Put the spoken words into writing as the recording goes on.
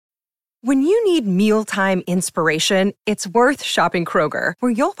When you need mealtime inspiration, it's worth shopping Kroger,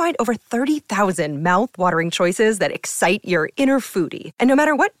 where you'll find over 30,000 mouth-watering choices that excite your inner foodie. And no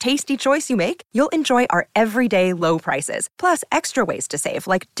matter what tasty choice you make, you'll enjoy our everyday low prices, plus extra ways to save,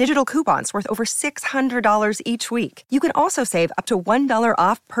 like digital coupons worth over $600 each week. You can also save up to $1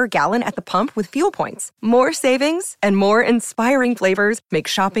 off per gallon at the pump with fuel points. More savings and more inspiring flavors make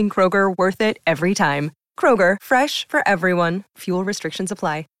shopping Kroger worth it every time. Kroger, fresh for everyone. Fuel restrictions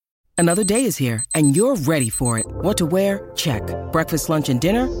apply. Another day is here, and you're ready for it. What to wear? Check. Breakfast, lunch, and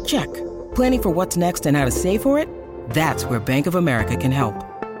dinner? Check. Planning for what's next and how to save for it? That's where Bank of America can help.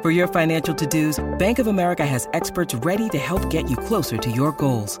 For your financial to-dos, Bank of America has experts ready to help get you closer to your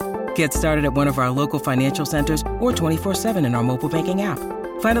goals. Get started at one of our local financial centers or 24/7 in our mobile banking app.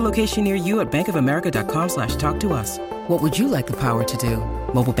 Find a location near you at bankofamerica.com/talktous. What would you like the power to do?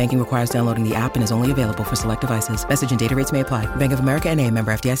 Mobile banking requires downloading the app and is only available for select devices. Message and data rates may apply. Bank of America N.A.,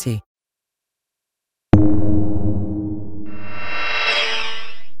 member FDIC.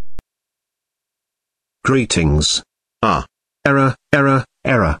 Greetings.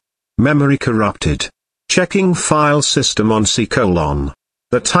 Error. Memory corrupted. Checking file system on C:.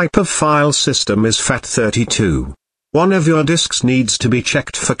 The type of file system is FAT32. One of your disks needs to be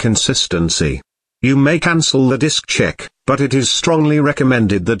checked for consistency. You may cancel the disk check, but it is strongly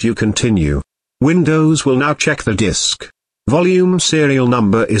recommended that you continue. Windows will now check the disk. Volume serial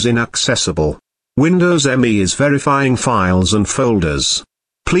number is inaccessible. Windows ME is verifying files and folders.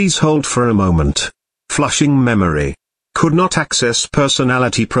 Please hold for a moment. Flushing memory. Could not access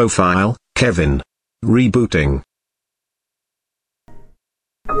personality profile, Kevin. Rebooting.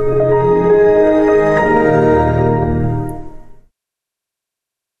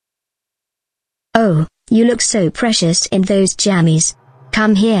 Oh, you look so precious in those jammies.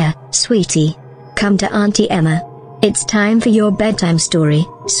 Come here, sweetie. Come to Auntie Emma. It's time for your bedtime story,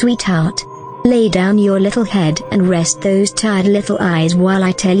 sweetheart. Lay down your little head and rest those tired little eyes while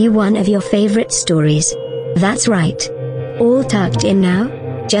I tell you one of your favorite stories. That's right. All tucked in now?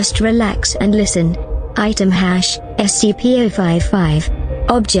 Just relax and listen. Item hash, SCP-055.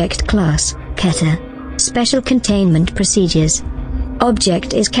 Object class, Keter. Special containment procedures.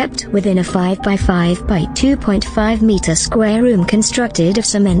 Object is kept within a 5 by 5 by 2.5 meter square room constructed of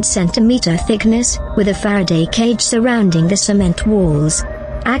cement centimeter thickness, with a Faraday cage surrounding the cement walls.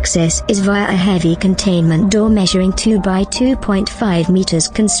 Access is via a heavy containment door measuring 2 by 2.5 meters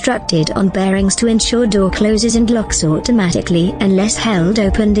constructed on bearings to ensure door closes and locks automatically unless held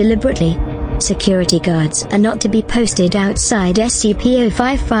open deliberately. Security guards are not to be posted outside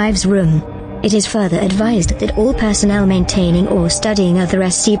SCP-055's room. It is further advised that all personnel maintaining or studying other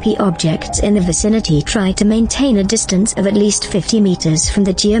SCP objects in the vicinity try to maintain a distance of at least 50 meters from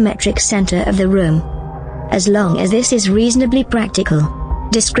the geometric center of the room, as long as this is reasonably practical.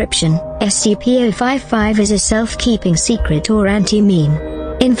 Description: SCP-055 is a self-keeping secret or anti-meme.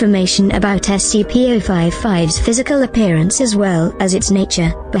 Information about SCP-055's physical appearance as well as its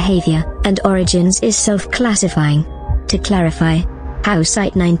nature, behavior, and origins is self-classifying. To clarify, how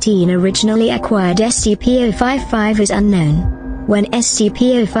Site-19 originally acquired SCP-055 is unknown. When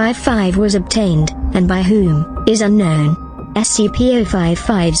SCP-055 was obtained, and by whom, is unknown.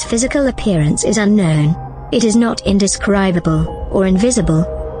 SCP-055's physical appearance is unknown. It is not indescribable, or invisible.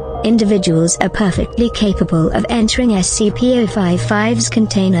 Individuals are perfectly capable of entering SCP-055's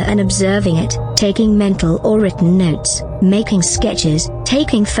container and observing it, taking mental or written notes, making sketches,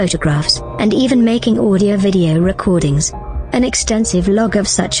 taking photographs, and even making audio-video recordings. An extensive log of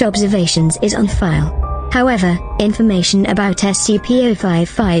such observations is on file. However, information about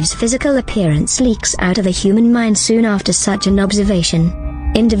SCP-055's physical appearance leaks out of the human mind soon after such an observation.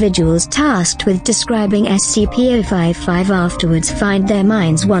 Individuals tasked with describing SCP-055 afterwards find their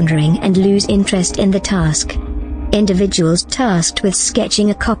minds wandering and lose interest in the task. Individuals tasked with sketching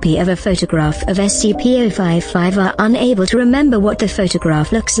a copy of a photograph of SCP-055 are unable to remember what the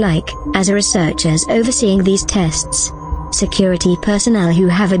photograph looks like, as researchers overseeing these tests. Security personnel who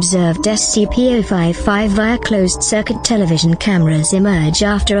have observed SCP-055 via closed-circuit television cameras emerge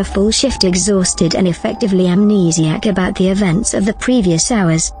after a full shift exhausted and effectively amnesiac about the events of the previous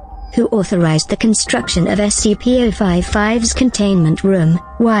hours. Who authorized the construction of SCP-055's containment room,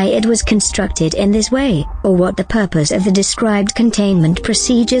 why it was constructed in this way, or what the purpose of the described containment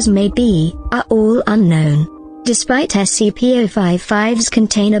procedures may be, are all unknown. Despite SCP-055's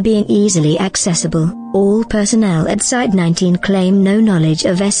container being easily accessible, all personnel at Site-19 claim no knowledge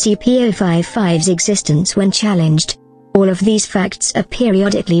of SCP-055's existence when challenged. All of these facts are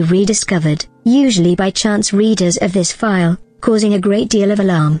periodically rediscovered, usually by chance readers of this file, causing a great deal of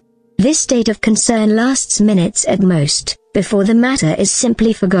alarm. This state of concern lasts minutes at most, before the matter is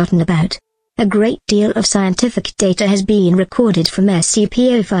simply forgotten about. A great deal of scientific data has been recorded from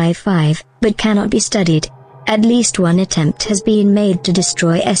SCP-055, but cannot be studied. At least one attempt has been made to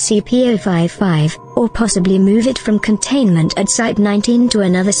destroy SCP-055, or possibly move it from containment at Site-19 to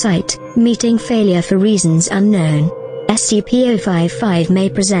another site, meeting failure for reasons unknown. SCP-055 may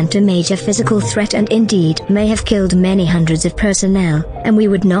present a major physical threat and indeed may have killed many hundreds of personnel, and we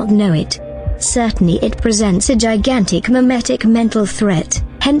would not know it. Certainly it presents a gigantic mimetic mental threat,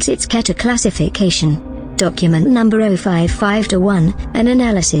 hence its Keter classification. Document number 055-1, an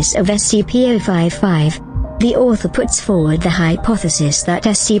analysis of SCP-055. The author puts forward the hypothesis that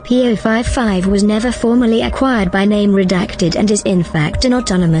SCP-055 was never formally acquired by name redacted and is in fact an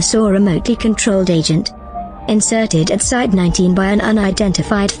autonomous or remotely controlled agent. Inserted at Site-19 by an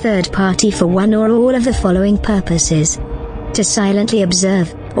unidentified third party for one or all of the following purposes. To silently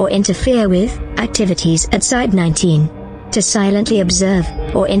observe, or interfere with, activities at Site-19. To silently observe,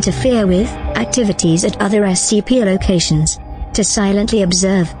 or interfere with, activities at other SCP locations. To silently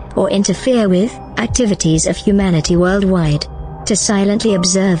observe, or interfere with, activities of humanity worldwide. To silently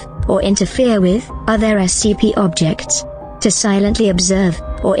observe, or interfere with, other SCP objects. To silently observe,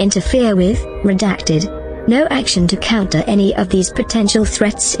 or interfere with, redacted. No action to counter any of these potential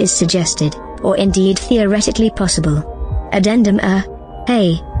threats is suggested, or indeed theoretically possible. Addendum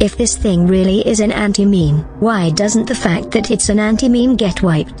Hey, if this thing really is an anti-meme, why doesn't the fact that it's an anti-meme get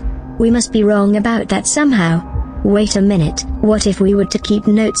wiped? We must be wrong about that somehow. Wait a minute, what if we were to keep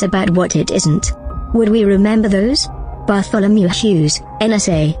notes about what it isn't? Would we remember those? Bartholomew Hughes,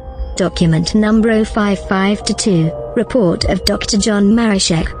 NSA. Document number 055-2, report of Dr. John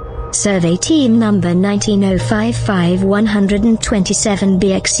Marishek. Survey team number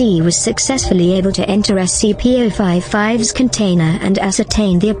 19055-127-BXE was successfully able to enter SCP-055's container and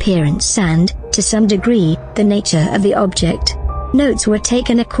ascertain the appearance and, to some degree, the nature of the object. Notes were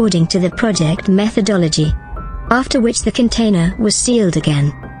taken according to the project methodology. After which the container was sealed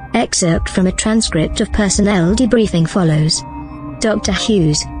again. Excerpt from a transcript of personnel debriefing follows. Dr.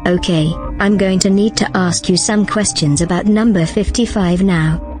 Hughes, okay, I'm going to need to ask you some questions about number 55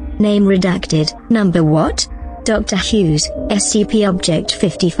 now. Name redacted. Number what? Dr. Hughes, SCP Object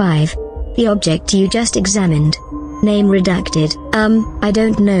 55. The object you just examined. Name redacted. I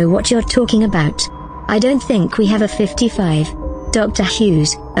don't know what you're talking about. I don't think we have a 55. Dr.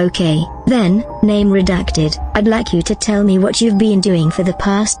 Hughes, okay, then, name redacted. I'd like you to tell me what you've been doing for the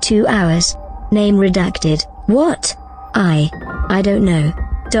past 2 hours. Name redacted. What? I don't know.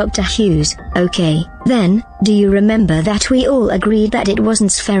 Dr. Hughes, okay, then, do you remember that we all agreed that it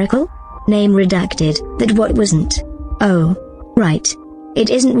wasn't spherical? Name redacted. That what wasn't? Oh, right. It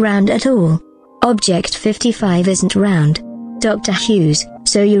isn't round at all. Object 55 isn't round. Dr. Hughes,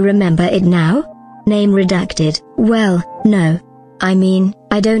 so you remember it now? Name redacted. Well, no. I mean,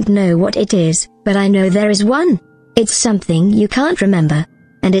 I don't know what it is, but I know there is one. It's something you can't remember.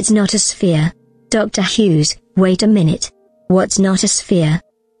 And it's not a sphere. Dr. Hughes, wait a minute. What's not a sphere?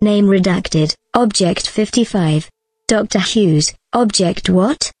 Name redacted. Object 55. Dr. Hughes, object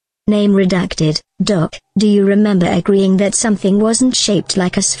what? Name redacted. Doc, do you remember agreeing that something wasn't shaped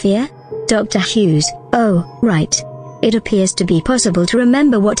like a sphere? Dr. Hughes, oh, right. It appears to be possible to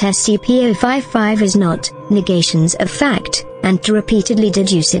remember what SCP-055 is not, negations of fact, and to repeatedly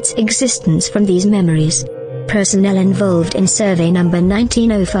deduce its existence from these memories. Personnel involved in survey number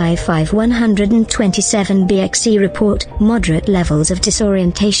 19055-127-BXE report moderate levels of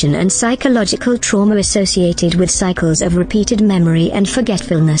disorientation and psychological trauma associated with cycles of repeated memory and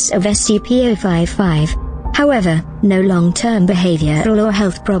forgetfulness of SCP-055. However, no long-term behavioral or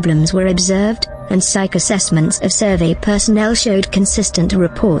health problems were observed, and psych assessments of survey personnel showed consistent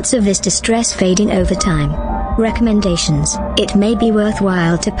reports of this distress fading over time. Recommendations: it may be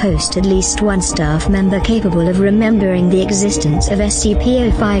worthwhile to post at least one staff member capable of remembering the existence of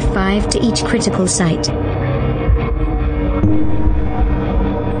SCP-055 to each critical site.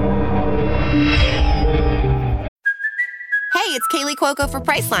 Hey, it's Kaylee Cuoco for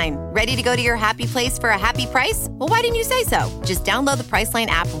Priceline. Ready to go to your happy place for a happy price? Well, why didn't you say so? Just download the Priceline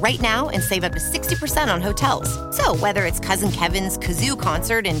app right now and save up to 60% on hotels. So whether it's Cousin Kevin's Kazoo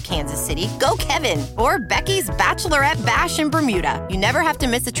Concert in Kansas City, go Kevin, or Becky's Bachelorette Bash in Bermuda, you never have to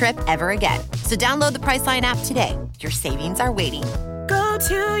miss a trip ever again. So download the Priceline app today. Your savings are waiting. Go to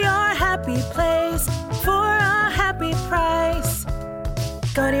your happy place for a happy price.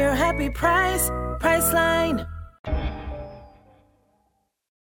 Go to your happy price, Priceline.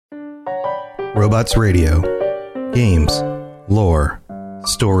 Robots Radio. Games, lore,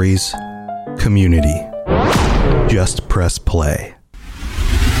 stories, community. Just press play.